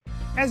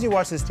As you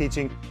watch this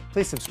teaching,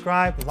 please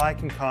subscribe,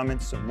 like, and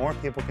comment so more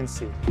people can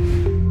see.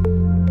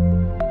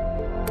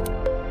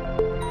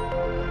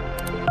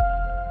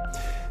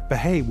 But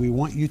hey, we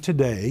want you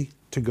today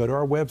to go to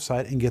our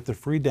website and get the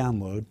free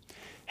download,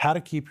 How to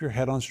Keep Your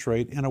Head on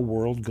Straight in a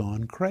World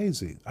Gone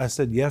Crazy. I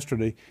said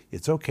yesterday,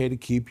 it's okay to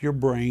keep your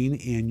brain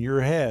in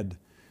your head.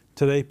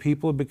 Today,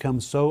 people have become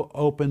so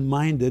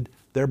open-minded,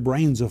 their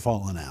brains have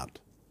fallen out.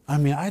 I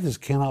mean, I just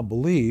cannot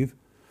believe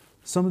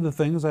some of the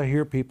things I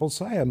hear people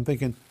say. I'm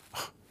thinking,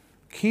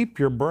 keep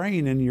your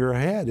brain in your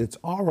head. It's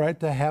all right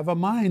to have a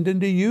mind and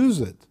to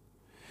use it.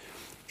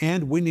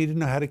 And we need to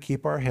know how to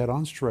keep our head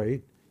on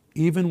straight,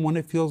 even when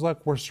it feels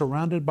like we're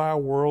surrounded by a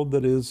world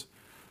that is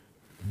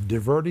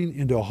diverting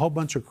into a whole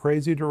bunch of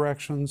crazy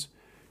directions.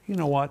 You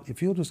know what?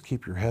 If you'll just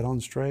keep your head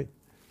on straight,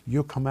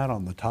 you'll come out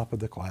on the top of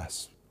the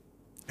class.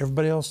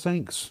 Everybody else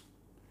thinks.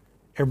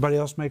 Everybody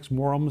else makes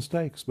moral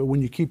mistakes. But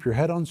when you keep your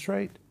head on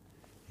straight,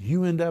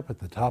 you end up at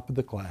the top of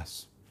the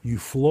class. You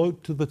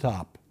float to the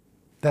top.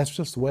 That's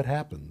just what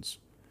happens.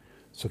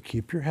 So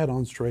keep your head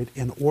on straight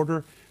and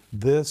order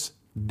this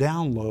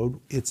download.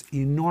 It's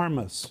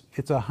enormous.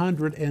 It's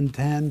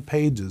 110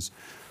 pages.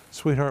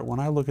 Sweetheart,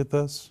 when I look at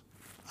this,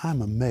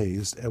 I'm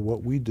amazed at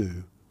what we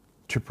do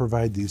to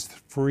provide these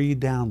free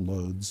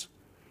downloads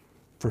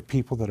for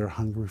people that are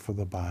hungry for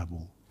the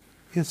Bible.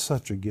 It's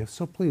such a gift,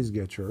 so please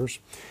get yours.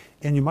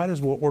 And you might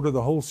as well order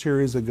the whole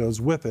series that goes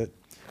with it.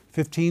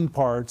 15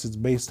 parts. It's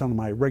based on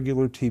my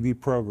regular TV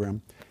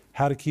program,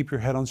 How to Keep Your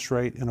Head on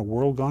Straight in a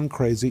World Gone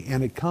Crazy.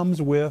 And it comes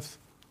with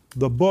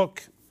the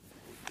book.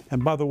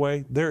 And by the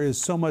way, there is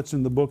so much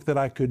in the book that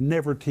I could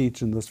never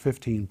teach in those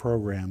 15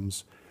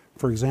 programs.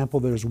 For example,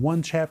 there's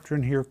one chapter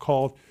in here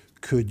called,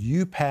 Could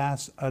You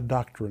Pass a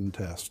Doctrine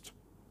Test?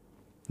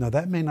 Now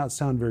that may not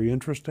sound very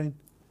interesting.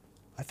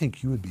 I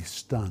think you would be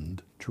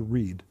stunned to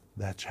read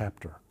that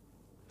chapter.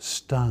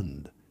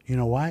 Stunned. You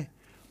know why?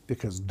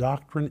 Because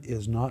doctrine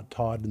is not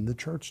taught in the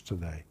church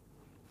today.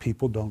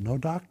 People don't know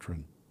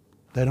doctrine.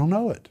 They don't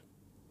know it.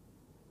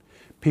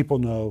 People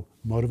know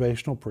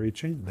motivational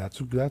preaching.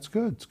 That's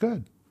good. It's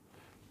good.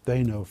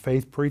 They know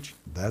faith preaching.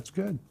 That's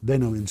good. They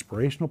know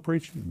inspirational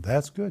preaching.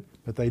 That's good.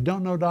 But they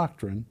don't know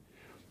doctrine,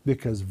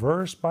 because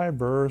verse by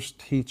verse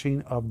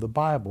teaching of the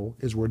Bible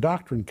is where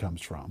doctrine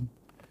comes from.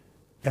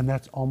 And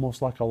that's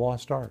almost like a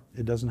lost art.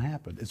 It doesn't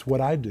happen. It's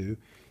what I do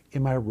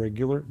in my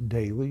regular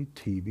daily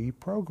TV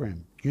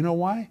program. You know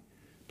why?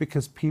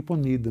 Because people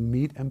need the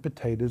meat and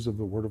potatoes of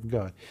the Word of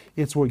God.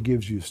 It's what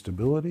gives you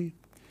stability.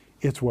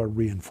 It's what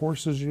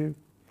reinforces you.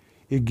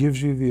 It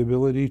gives you the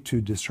ability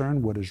to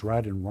discern what is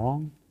right and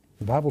wrong.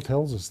 The Bible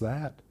tells us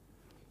that.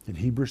 In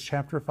Hebrews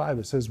chapter 5,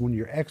 it says, when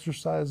you're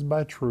exercised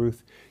by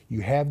truth,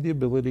 you have the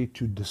ability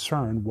to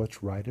discern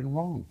what's right and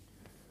wrong.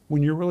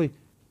 When you're really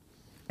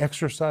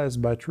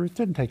exercised by truth, it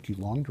doesn't take you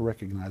long to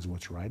recognize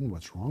what's right and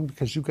what's wrong,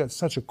 because you've got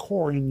such a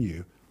core in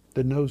you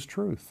that knows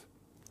truth.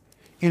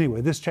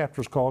 Anyway, this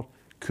chapter is called,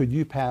 Could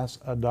You Pass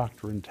a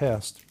Doctrine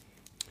Test?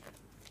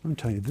 Let me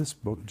tell you, this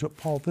book,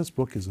 Paul, this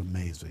book is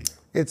amazing.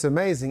 It's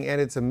amazing, and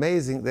it's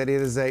amazing that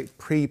it is a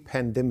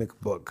pre-pandemic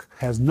book.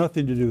 Has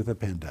nothing to do with the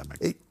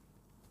pandemic.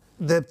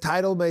 The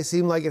title may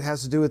seem like it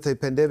has to do with the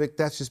pandemic.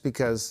 That's just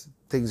because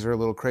things are a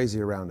little crazy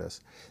around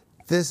us.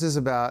 This is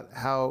about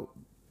how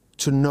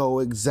to know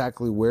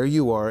exactly where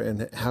you are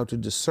and how to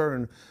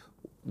discern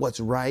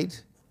what's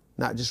right,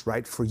 not just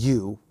right for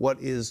you, what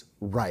is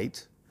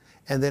right,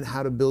 and then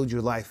how to build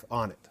your life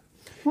on it.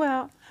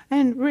 Well,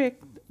 and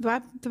Rick,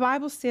 the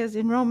Bible says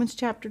in Romans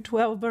chapter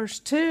 12, verse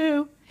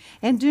 2,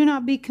 and do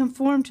not be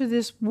conformed to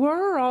this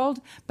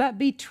world, but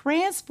be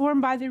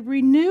transformed by the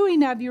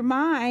renewing of your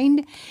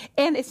mind.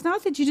 And it's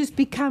not that you just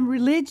become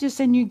religious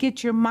and you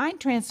get your mind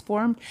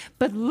transformed,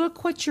 but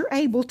look what you're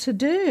able to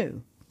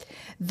do,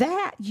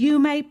 that you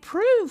may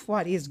prove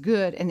what is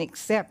good and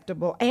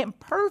acceptable and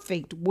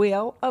perfect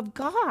will of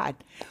God.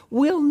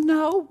 We'll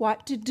know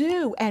what to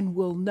do and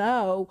we'll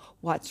know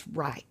what's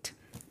right.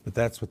 But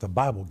that's what the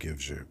Bible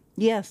gives you.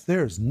 Yes.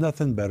 There's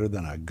nothing better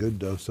than a good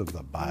dose of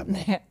the Bible.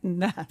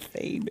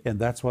 Nothing. And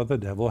that's why the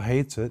devil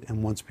hates it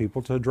and wants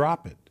people to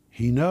drop it.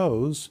 He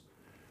knows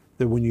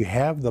that when you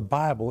have the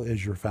Bible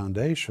as your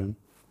foundation,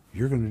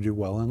 you're going to do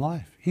well in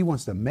life. He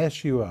wants to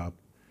mess you up.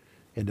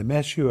 And to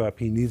mess you up,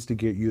 he needs to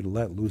get you to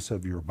let loose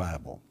of your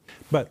Bible.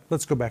 But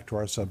let's go back to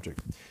our subject.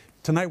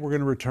 Tonight we're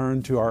going to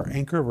return to our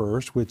anchor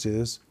verse, which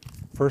is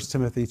 1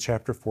 Timothy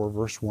chapter 4,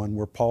 verse 1,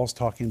 where Paul's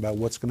talking about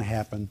what's going to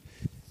happen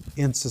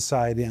in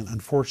society and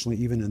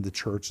unfortunately even in the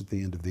church at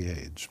the end of the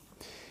age.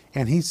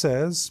 And he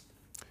says,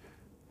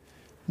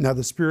 now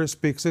the Spirit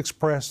speaks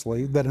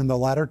expressly that in the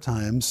latter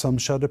times some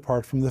shall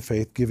depart from the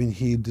faith, giving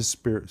heed to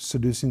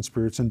seducing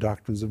spirits and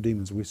doctrines of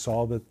demons. We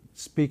saw that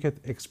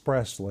speaketh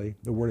expressly.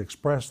 The word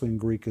expressly in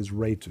Greek is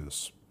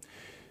rhetos.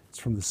 It's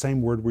from the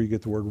same word where you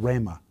get the word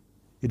rhema.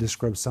 It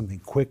describes something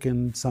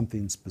quickened,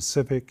 something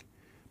specific.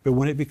 But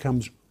when it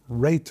becomes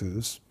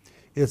rhetos,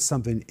 it's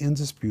something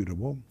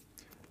indisputable,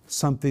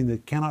 something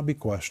that cannot be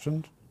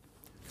questioned,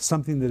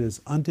 something that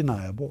is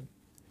undeniable,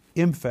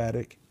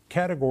 emphatic,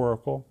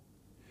 categorical.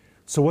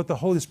 So what the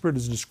Holy Spirit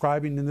is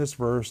describing in this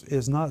verse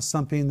is not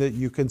something that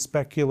you can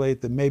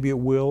speculate that maybe it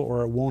will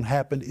or it won't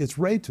happen. It's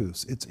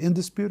rhetos. It's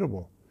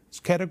indisputable. It's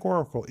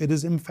categorical. It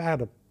is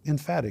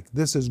emphatic.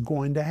 This is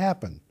going to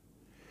happen.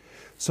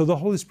 So the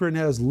Holy Spirit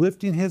now is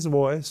lifting His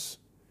voice,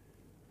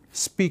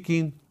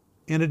 speaking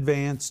in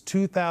advance,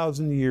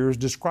 2,000 years,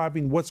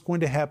 describing what's going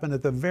to happen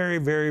at the very,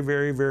 very,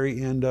 very,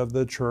 very end of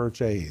the church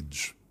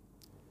age.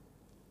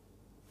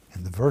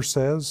 And the verse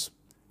says,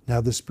 now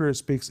the Spirit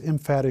speaks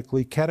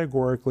emphatically,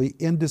 categorically,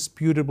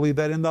 indisputably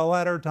that in the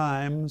latter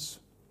times,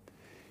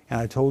 and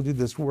I told you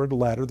this word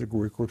latter, the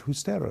Greek word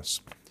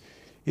husteros,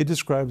 it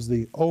describes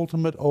the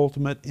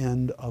ultimate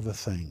end of a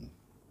thing.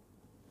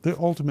 The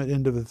ultimate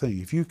end of a thing.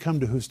 If you come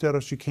to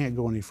husteros, you can't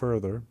go any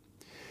further.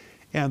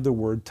 And the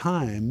word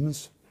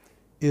times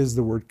is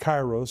the word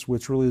kairos,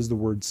 which really is the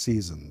word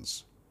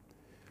seasons.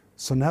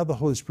 So now the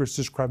Holy Spirit's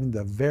describing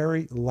the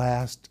very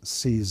last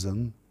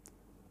season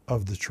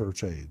of the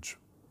church age.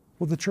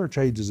 Well, the church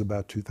age is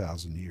about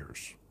 2,000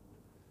 years.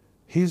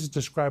 He's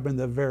describing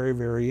the very,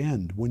 very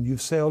end. When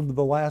you've sailed to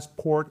the last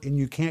port and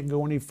you can't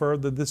go any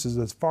further, this is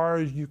as far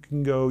as you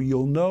can go.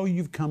 You'll know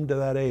you've come to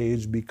that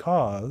age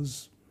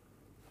because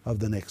of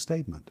the next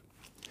statement.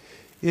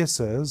 It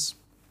says,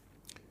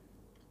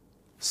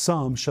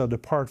 some shall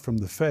depart from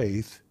the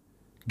faith,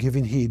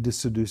 giving heed to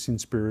seducing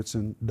spirits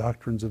and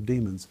doctrines of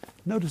demons.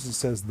 Notice it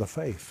says the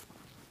faith.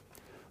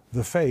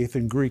 The faith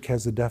in Greek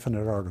has a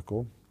definite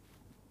article,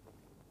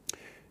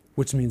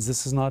 which means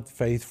this is not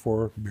faith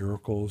for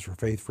miracles or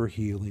faith for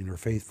healing or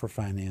faith for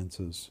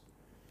finances.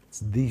 It's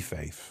the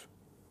faith.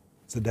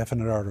 It's a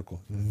definite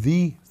article.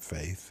 The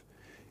faith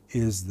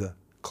is the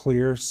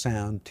clear,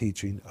 sound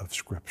teaching of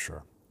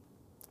Scripture.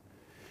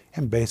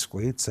 And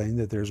basically it's saying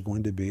that there's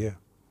going to be an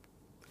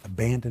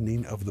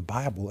abandoning of the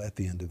Bible at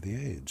the end of the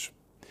age.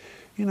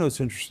 You know,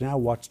 it's interesting. I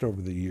watched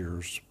over the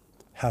years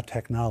how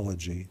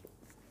technology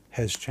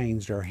has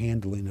changed our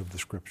handling of the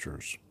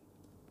Scriptures.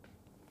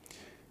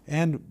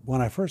 And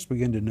when I first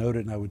began to note it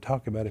and I would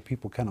talk about it,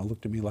 people kind of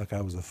looked at me like I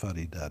was a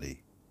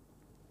fuddy-duddy.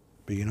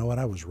 But you know what?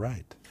 I was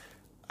right.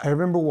 I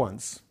remember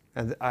once,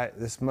 and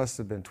this must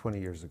have been 20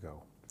 years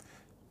ago,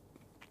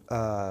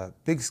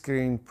 big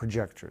screen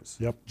projectors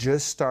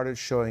just started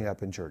showing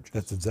up in churches.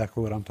 That's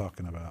exactly what I'm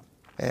talking about.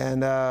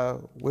 And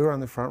we were on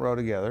the front row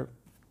together,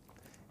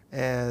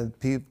 and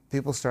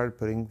people started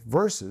putting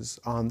verses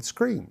on the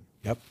screen.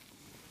 Yep.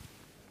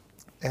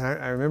 And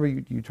I remember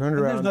you turned And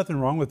around. there's nothing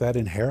wrong with that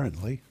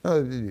inherently.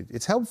 No,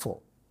 it's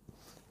helpful.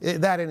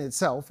 That in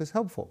itself is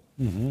helpful.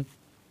 Mm-hmm.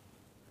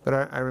 But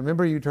I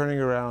remember you turning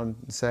around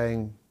and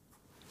saying,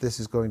 this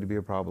is going to be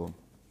a problem.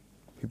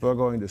 People are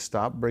going to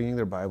stop bringing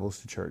their Bibles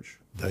to church.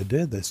 They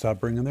did. They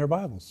stopped bringing their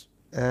Bibles.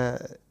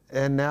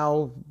 And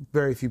now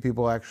very few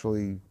people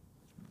actually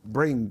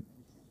bring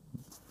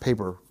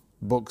paper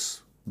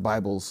books,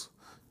 Bibles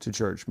to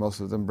church. Most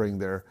of them bring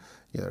their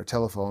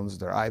telephones,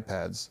 their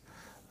iPads.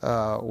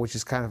 Which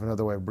is kind of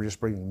another way of just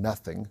bringing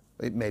nothing.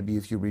 It may be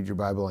if you read your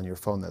Bible on your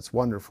phone, that's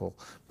wonderful.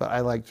 But I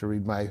like to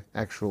read my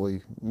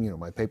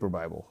paper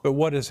Bible. But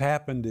what has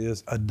happened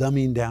is a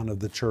dumbing down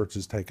of the church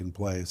has taken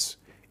place.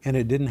 And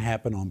it didn't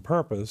happen on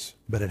purpose,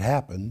 but it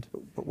happened.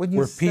 But when you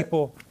where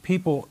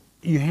people,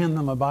 you hand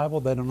them a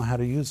Bible, they don't know how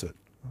to use it.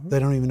 Mm-hmm. They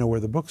don't even know where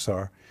the books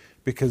are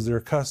because they're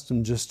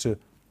accustomed just to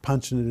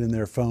punching it in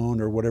their phone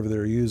or whatever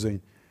they're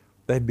using.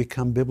 They've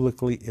become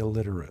biblically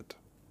illiterate.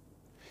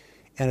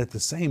 And at the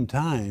same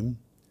time,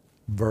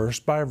 verse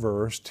by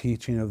verse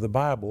teaching of the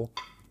Bible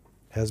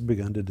has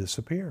begun to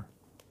disappear.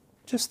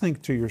 Just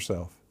think to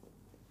yourself,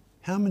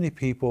 how many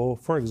people,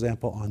 for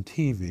example, on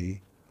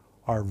TV,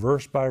 are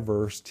verse by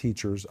verse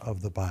teachers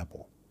of the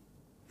Bible?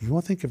 You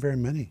won't think of very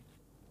many.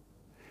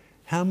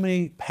 How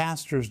many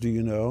pastors do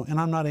you know, and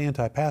I'm not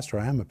anti-pastor,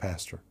 I am a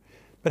pastor,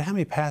 but how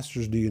many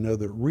pastors do you know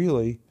that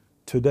really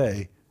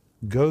today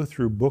go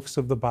through books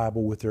of the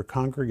Bible with their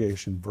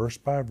congregation, verse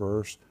by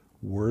verse,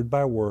 word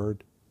by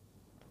word?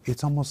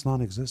 It's almost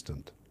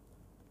non-existent.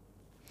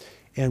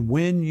 And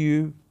when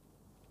you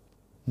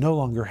no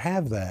longer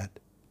have that,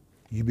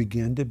 you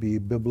begin to be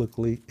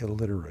biblically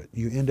illiterate.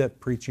 You end up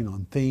preaching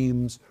on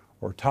themes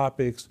or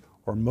topics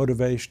or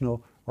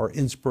motivational or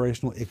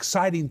inspirational,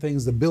 exciting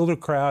things that build a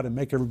crowd and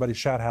make everybody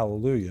shout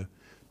hallelujah.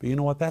 But you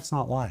know what? That's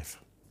not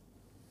life.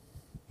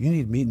 You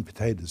need meat and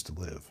potatoes to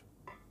live.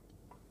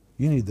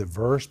 You need the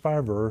verse by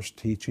verse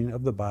teaching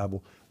of the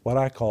Bible, what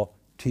I call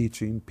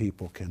teaching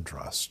people can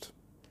trust,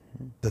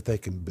 that they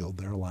can build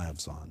their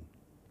lives on.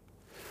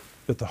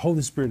 But the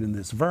Holy Spirit in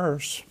this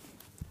verse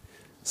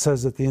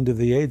says at the end of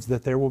the age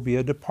that there will be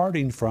a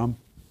departing from,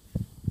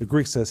 the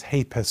Greek says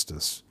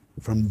hepistos,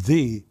 from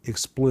the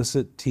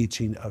explicit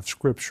teaching of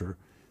Scripture,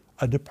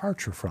 a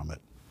departure from it.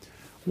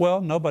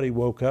 Well, nobody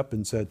woke up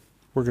and said,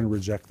 we're going to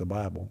reject the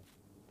Bible.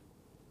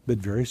 But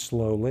very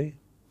slowly,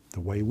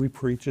 the way we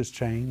preach has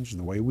changed,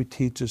 the way we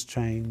teach has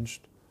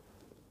changed,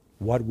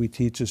 what we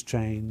teach has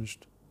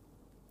changed,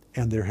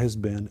 and there has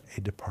been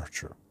a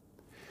departure.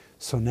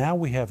 So now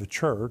we have a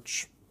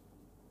church,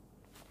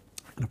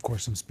 and of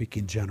course I'm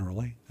speaking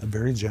generally,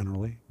 very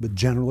generally, but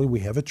generally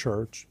we have a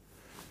church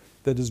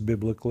that is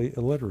biblically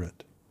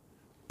illiterate.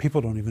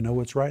 People don't even know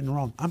what's right and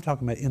wrong. I'm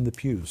talking about in the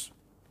pews.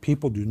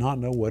 People do not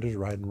know what is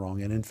right and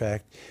wrong. And in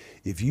fact,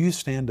 if you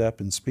stand up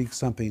and speak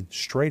something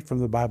straight from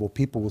the Bible,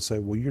 people will say,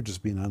 well, you're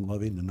just being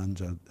unloving and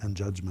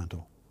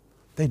unjudgmental.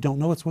 They don't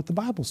know it's what the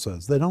Bible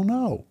says. They don't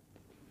know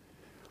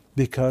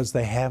because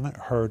they haven't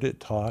heard it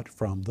taught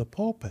from the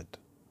pulpit.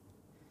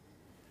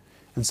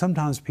 And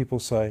sometimes people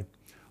say,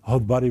 oh,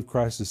 the body of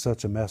Christ is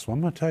such a mess. Well,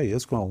 I'm going to tell you,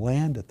 it's going to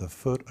land at the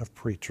foot of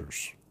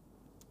preachers,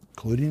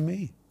 including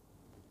me,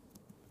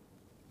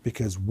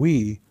 because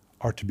we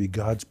are to be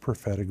God's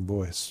prophetic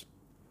voice.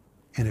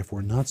 And if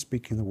we're not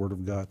speaking the Word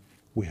of God,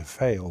 we have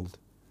failed,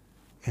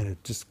 and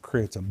it just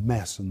creates a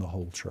mess in the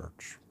whole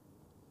church.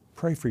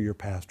 Pray for your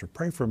pastor.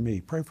 Pray for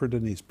me. Pray for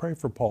Denise. Pray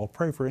for Paul.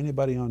 Pray for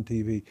anybody on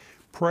TV.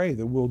 Pray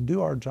that we'll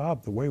do our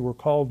job the way we're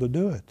called to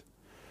do it.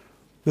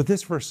 But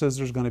this verse says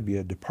there's going to be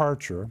a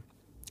departure,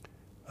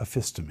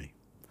 aphistemi.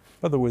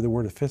 By the way, the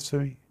word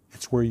aphistemi,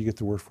 it's where you get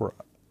the word for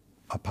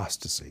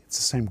apostasy. It's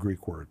the same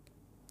Greek word.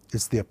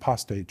 It's the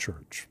apostate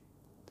church.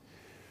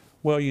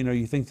 Well, you know,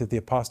 you think that the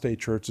apostate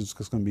church is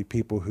just going to be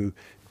people who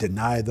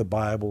deny the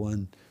Bible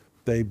and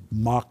they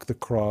mock the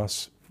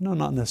cross. No,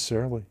 not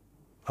necessarily.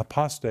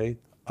 Apostate,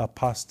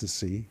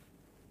 apostasy,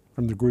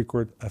 from the Greek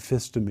word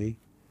aphistemi,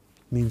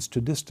 means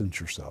to distance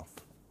yourself.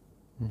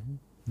 Mm-hmm.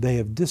 They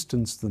have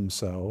distanced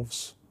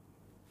themselves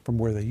from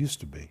where they used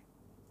to be.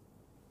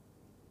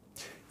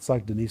 It's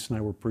like Denise and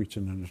I were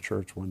preaching in a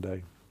church one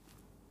day.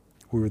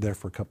 We were there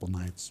for a couple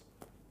nights.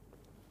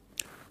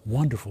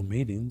 Wonderful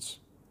meetings.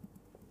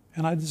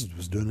 And I just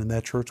was doing in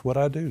that church what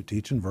I do,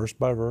 teaching verse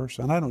by verse.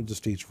 And I don't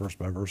just teach verse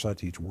by verse, I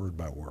teach word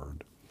by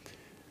word.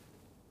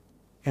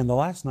 And the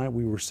last night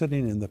we were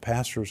sitting in the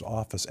pastor's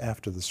office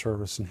after the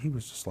service, and he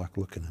was just like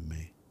looking at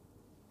me.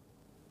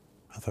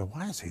 I thought,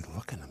 why is he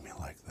looking at me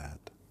like that?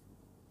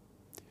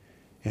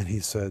 And he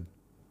said,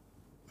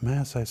 may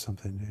I say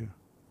something to you?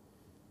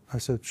 I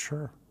said,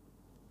 sure.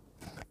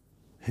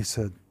 He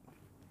said,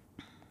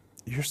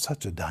 you're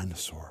such a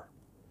dinosaur.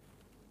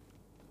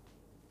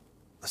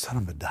 I said,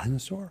 I'm a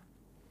dinosaur?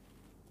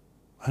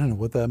 I didn't know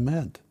what that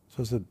meant.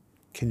 So I said,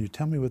 can you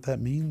tell me what that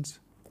means?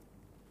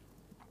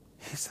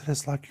 He said,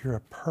 it's like you're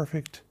a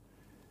perfect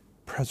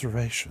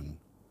preservation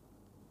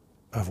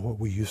of what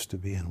we used to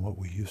be and what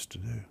we used to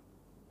do.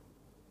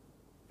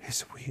 He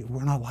said,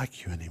 we're not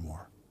like you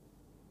anymore.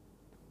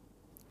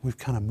 We've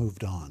kind of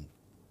moved on.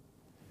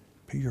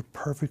 But you're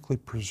perfectly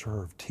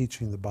preserved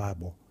teaching the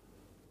Bible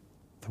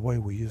the way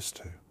we used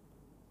to.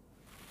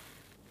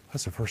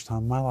 That's the first time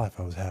in my life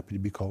I was happy to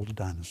be called a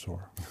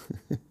dinosaur.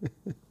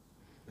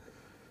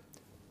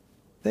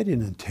 They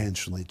didn't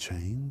intentionally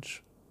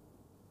change.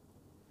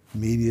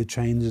 Media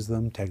changes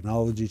them,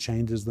 technology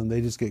changes them.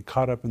 They just get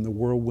caught up in the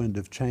whirlwind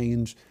of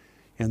change,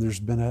 and there's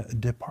been a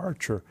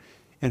departure.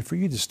 And for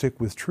you to stick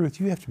with truth,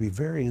 you have to be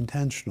very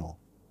intentional.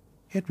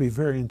 You have to be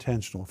very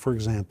intentional. For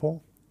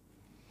example,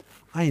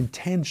 I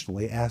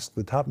intentionally ask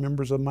the top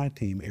members of my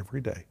team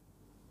every day,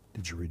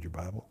 did you read your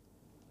Bible?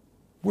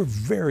 We're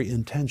very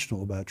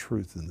intentional about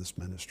truth in this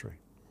ministry.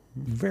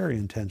 Very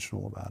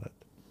intentional about it.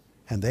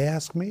 And they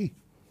ask me.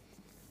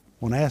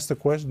 When I ask the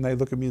question, they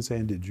look at me and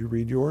say, did you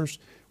read yours?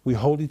 We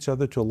hold each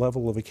other to a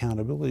level of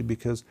accountability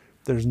because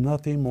there's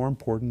nothing more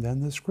important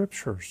than the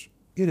Scriptures.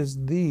 It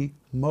is the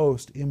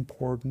most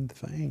important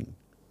thing.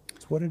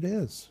 It's what it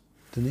is.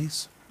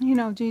 Denise? You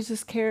know,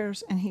 Jesus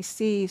cares and he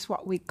sees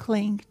what we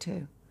cling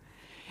to.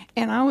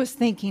 And I was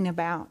thinking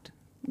about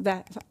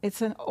that.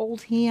 It's an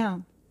old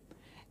hymn,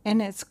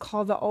 and it's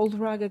called The Old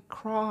Rugged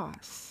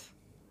Cross.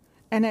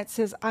 And it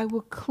says, I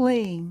will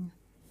cling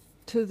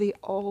to the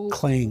old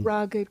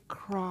rugged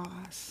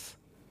cross,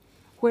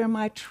 where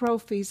my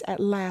trophies at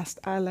last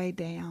I lay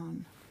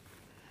down.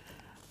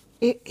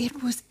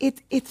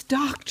 It's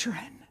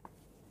doctrine.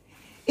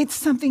 It's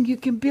something you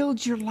can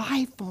build your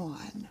life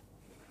on.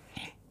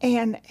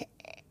 And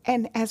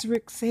as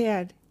Rick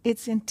said,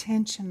 it's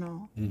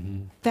intentional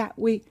that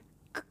we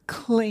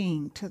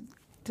cling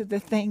to the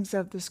things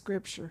of the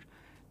Scripture,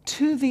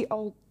 to the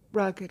old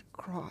rugged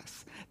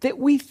cross, that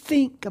we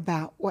think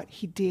about what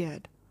he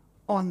did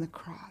on the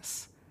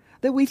cross,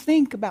 that we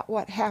think about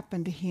what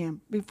happened to him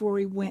before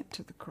he went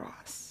to the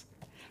cross,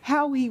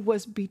 how he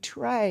was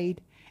betrayed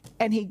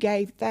and he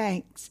gave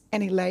thanks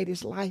and he laid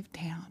his life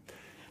down.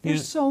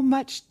 There's so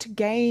much to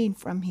gain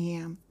from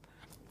him.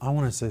 I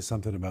want to say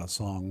something about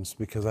songs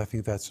because I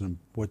think that's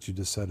what you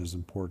just said is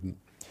important.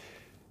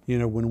 You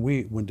know,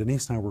 when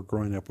Denise and I were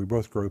growing up, we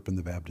both grew up in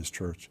the Baptist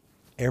church.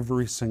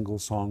 Every single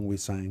song we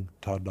sang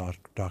taught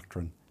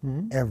doctrine.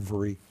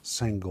 Every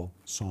single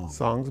song.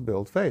 Songs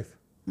build faith.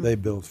 They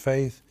build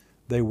faith.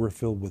 They were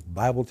filled with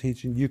Bible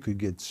teaching. You could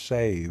get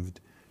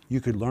saved.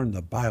 You could learn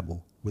the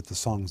Bible with the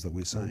songs that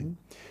we sang.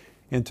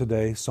 And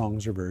today,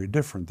 songs are very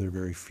different. They're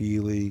very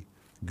feely,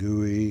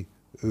 gooey,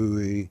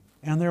 ooey,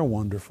 and they're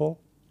wonderful.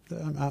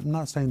 I'm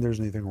not saying there's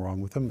anything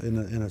wrong with them.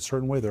 In a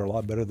certain way, they're a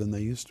lot better than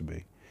they used to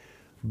be.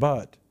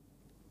 But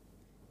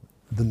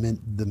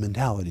the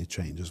mentality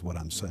change is what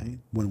I'm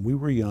saying. When we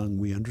were young,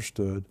 we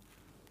understood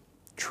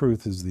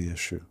truth is the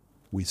issue.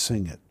 We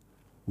sing it.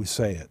 We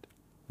say it.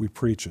 We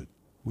preach it.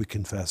 We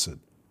confess it.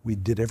 We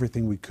did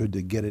everything we could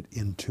to get it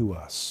into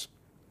us.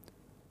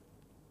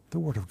 The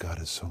Word of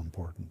God is so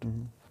important.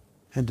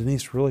 And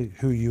Denise, really,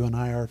 who you and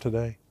I are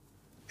today,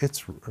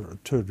 it's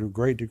to a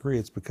great degree,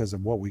 it's because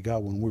of what we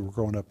got when we were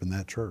growing up in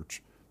that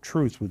church.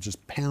 Truth was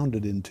just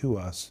pounded into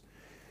us.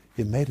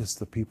 It made us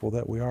the people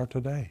that we are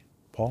today.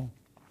 Paul?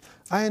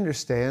 I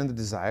understand the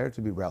desire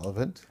to be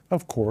relevant,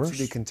 Of course. to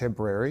be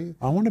contemporary,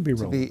 I want to be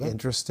to relevant. be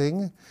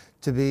interesting,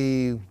 to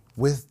be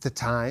with the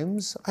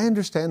times. I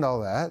understand all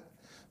that.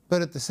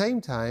 But at the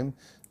same time,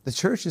 the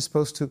church is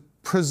supposed to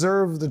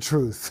preserve the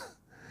truth.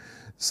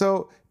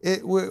 So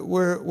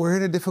we're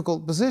in a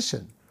difficult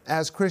position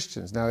as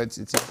Christians. Now, it's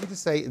easy to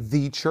say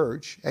the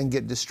church and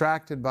get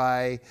distracted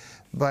by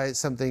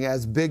something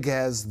as big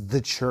as the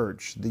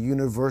church, the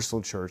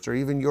universal church, or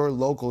even your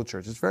local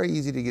church. It's very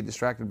easy to get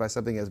distracted by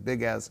something as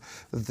big as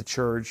the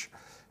church,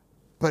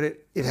 but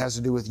it has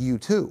to do with you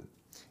too.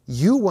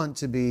 You want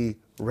to be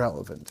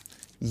relevant.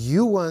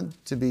 You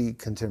want to be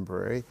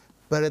contemporary,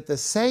 but at the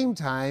same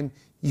time,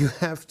 you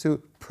have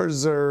to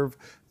preserve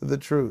the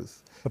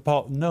truth. But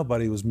Paul,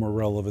 nobody was more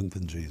relevant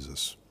than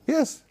Jesus.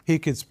 Yes. He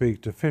could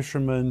speak to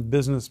fishermen,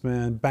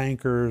 businessmen,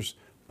 bankers,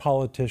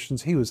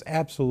 politicians. He was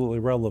absolutely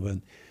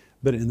relevant.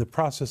 But in the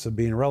process of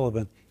being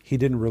relevant, he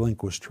didn't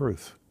relinquish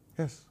truth.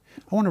 Yes.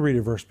 I want to read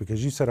a verse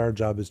because you said our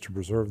job is to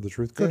preserve the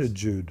truth. Go Yes. to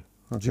Jude.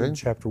 Okay. Jude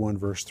chapter 1,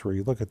 verse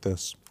 3. Look at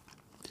this.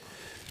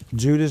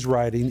 Jude is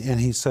writing, and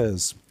he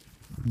says,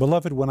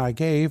 Beloved, when I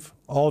gave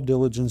all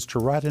diligence to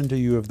write unto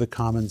you of the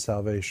common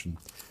salvation.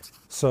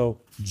 So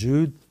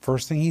Jude,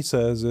 first thing he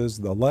says is,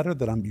 the letter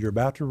that you're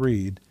about to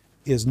read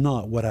is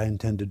not what I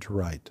intended to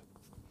write.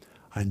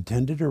 I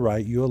intended to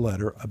write you a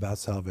letter about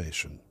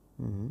salvation.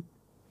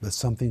 But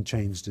something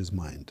changed his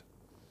mind.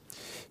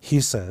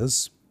 He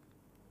says,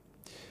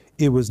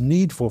 It was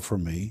needful for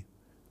me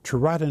to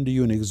write unto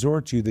you and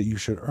exhort you that you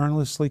should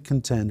earnestly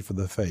contend for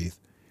the faith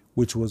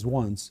which was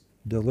once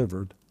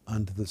delivered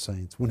unto the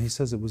saints. When he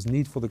says it was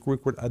needful, the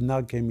Greek word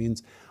anagke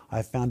means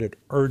I found it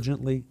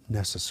urgently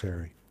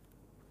necessary.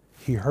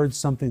 He heard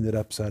something that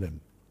upset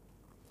him.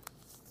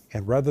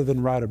 And rather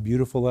than write a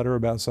beautiful letter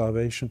about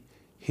salvation,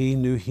 he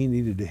knew he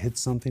needed to hit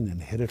something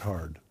and hit it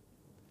hard.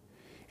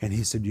 And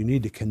he said, you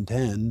need to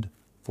contend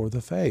for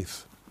the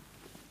faith.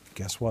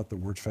 Guess what? The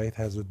word faith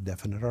has a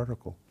definite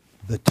article.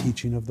 The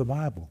teaching of the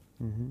Bible.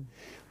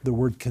 The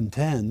word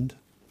contend,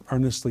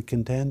 earnestly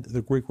contend,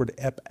 the Greek word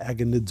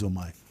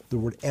agonizomai. The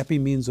word epi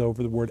means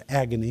over, the word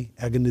agony,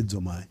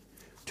 agonizomai,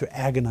 to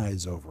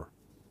agonize over.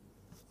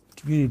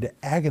 You need to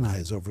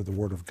agonize over the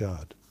Word of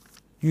God.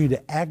 You need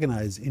to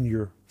agonize in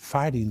your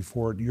fighting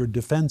for it, your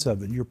defense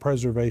of it, your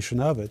preservation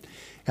of it.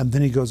 And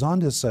then he goes on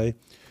to say,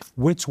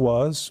 which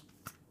was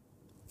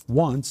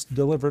once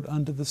delivered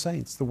unto the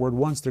saints. The word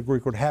once, the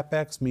Greek word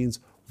hapax, means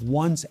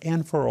once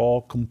and for all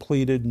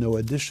completed, no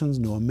additions,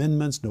 no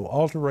amendments, no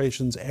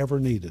alterations ever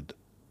needed.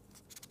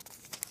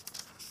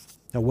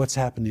 Now what's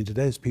happening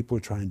today is people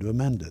are trying to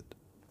amend it.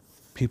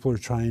 People are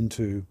trying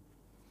to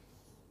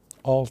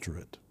alter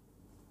it.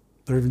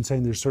 They're even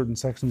saying there's certain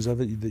sections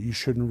of it that you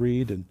shouldn't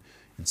read, and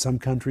in some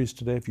countries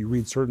today, if you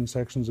read certain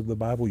sections of the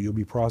Bible, you'll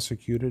be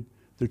prosecuted.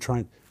 They're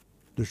trying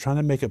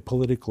to make it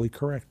politically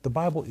correct. The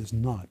Bible is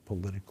not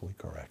politically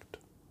correct.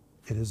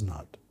 It is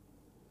not.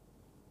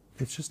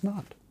 It's just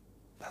not.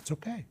 That's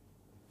okay.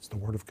 It's the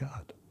Word of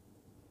God.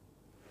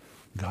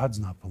 God's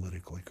not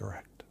politically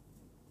correct.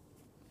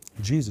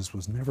 Jesus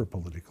was never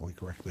politically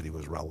correct, but he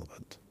was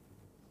relevant.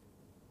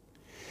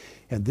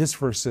 And this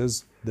verse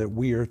says that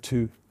we are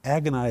to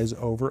agonize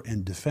over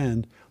and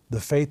defend the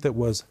faith that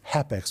was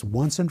hapax,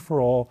 once and for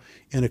all,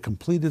 in a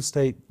completed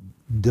state,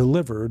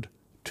 delivered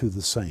to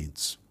the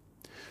saints.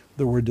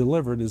 The word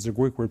delivered is the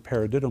Greek word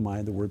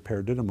paradidomai. The word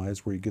paradidomai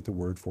is where you get the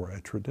word for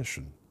a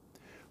tradition.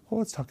 Well,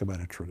 let's talk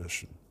about a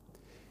tradition.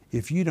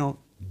 If you don't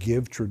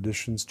give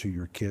traditions to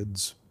your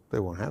kids, They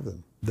won't have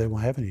them. they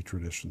won't have any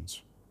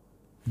traditions.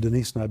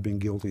 Denise and I have been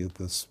guilty of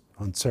this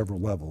on several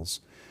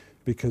levels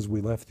because we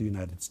left the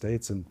United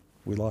States and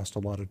we lost a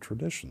lot of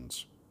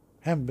traditions.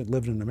 Haven't been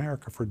living in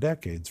America for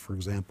decades, for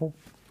example.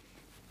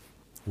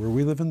 Where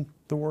we live in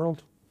the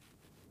world,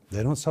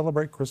 they don't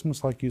celebrate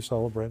Christmas like you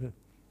celebrate it.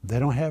 They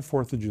don't have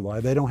 4th of July.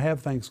 They don't have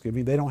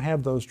Thanksgiving. They don't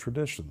have those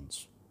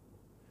traditions.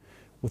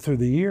 Well, through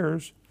the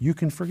years, you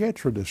can forget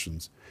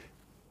traditions.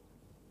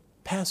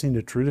 Passing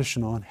a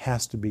tradition on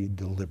has to be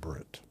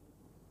deliberate.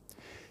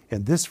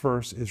 And this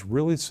verse is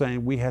really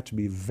saying we have to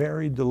be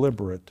very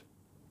deliberate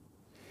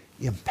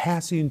in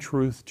passing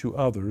truth to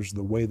others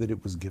the way that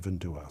it was given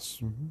to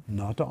us.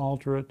 Not to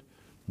alter it,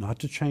 not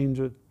to change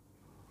it.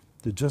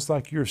 That just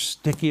like you're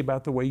sticky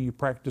about the way you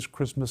practice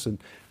Christmas and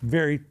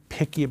very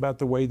picky about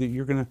the way that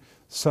you're going to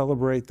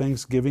celebrate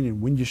Thanksgiving and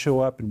when you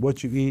show up and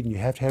what you eat and you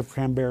have to have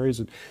cranberries,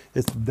 and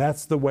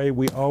that's the way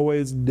we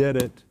always did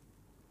it.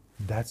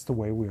 That's the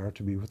way we are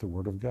to be with the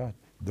Word of God.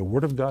 The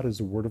Word of God is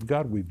the Word of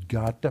God. We've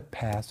got to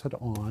pass it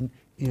on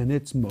in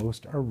its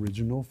most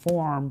original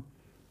form.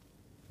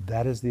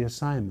 That is the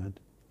assignment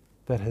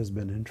that has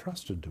been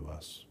entrusted to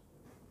us.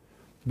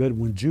 But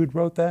when Jude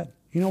wrote that,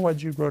 you know why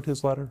Jude wrote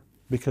his letter?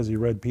 because he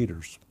read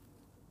Peter's.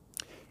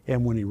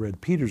 And when he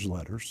read Peter's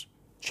letters,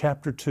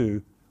 chapter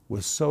 2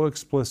 was so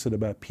explicit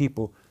about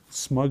people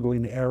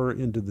smuggling error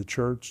into the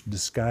church,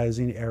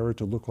 disguising error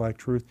to look like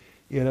truth.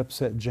 It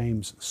upset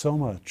James so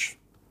much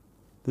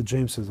that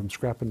James says, I'm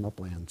scrapping my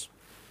plans.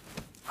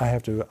 I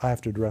have to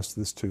address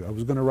this too. I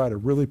was going to write a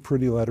really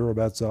pretty letter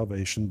about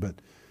salvation, but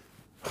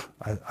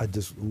I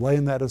just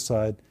laying that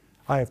aside.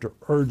 I have to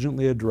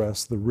urgently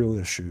address the real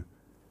issue.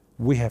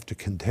 We have to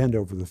contend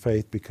over the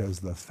faith because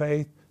the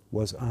faith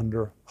was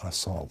under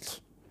assault.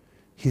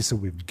 He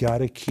said we've got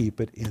to keep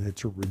it in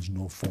its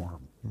original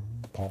form.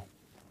 Paul?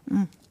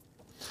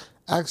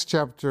 Acts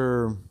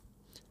chapter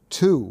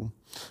 2,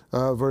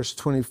 verse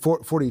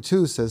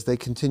 42 says they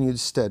continued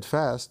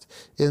steadfast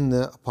in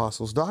the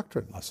apostles'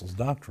 doctrine. Apostles'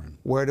 doctrine.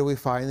 Where do we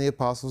find the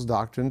apostles'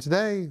 doctrine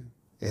today?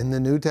 In the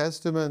New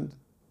Testament.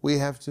 We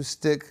have to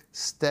stick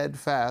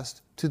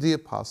steadfast to the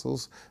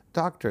apostles'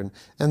 doctrine.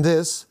 And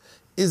this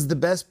is the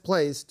best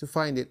place to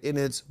find it in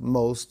its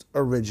most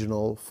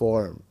original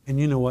form. And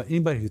you know what?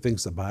 Anybody who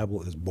thinks the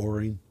Bible is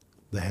boring,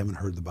 they haven't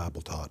heard the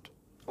Bible taught.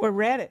 Or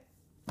read it.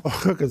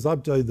 Because I'll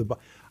tell you,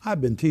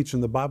 I've been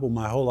teaching the Bible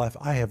my whole life.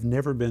 I have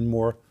never been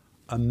more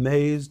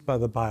amazed by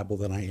the Bible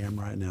than I am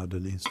right now,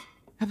 Denise.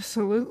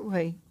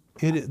 Absolutely.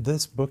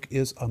 This book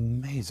is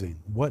amazing.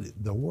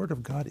 The Word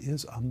of God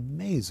is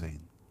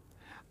amazing.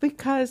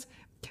 Because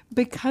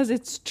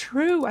it's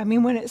true. I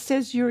mean, when it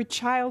says you're a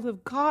child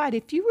of God,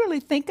 if you really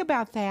think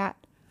about that,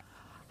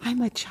 I'm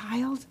a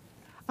child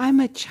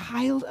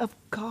of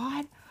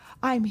God.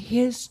 I'm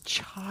His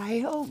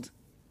child.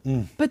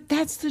 But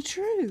that's the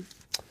truth.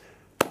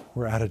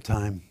 We're out of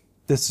time.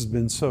 This has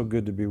been so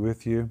good to be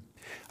with you.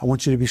 I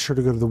want you to be sure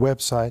to go to the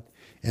website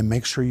and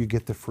make sure you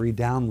get the free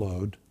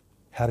download,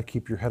 How to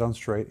Keep Your Head on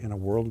Straight in a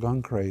World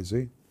Gone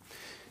Crazy.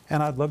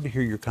 And I'd love to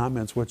hear your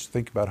comments, what you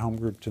think about home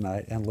group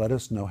tonight, and let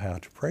us know how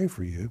to pray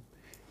for you.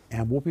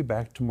 And we'll be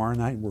back tomorrow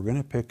night. We're going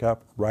to pick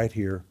up right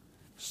here.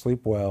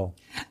 Sleep well.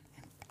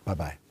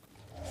 Bye-bye.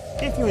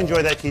 If you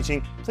enjoyed that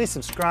teaching, please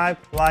subscribe,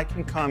 like,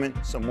 and comment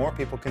so more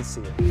people can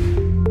see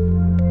it.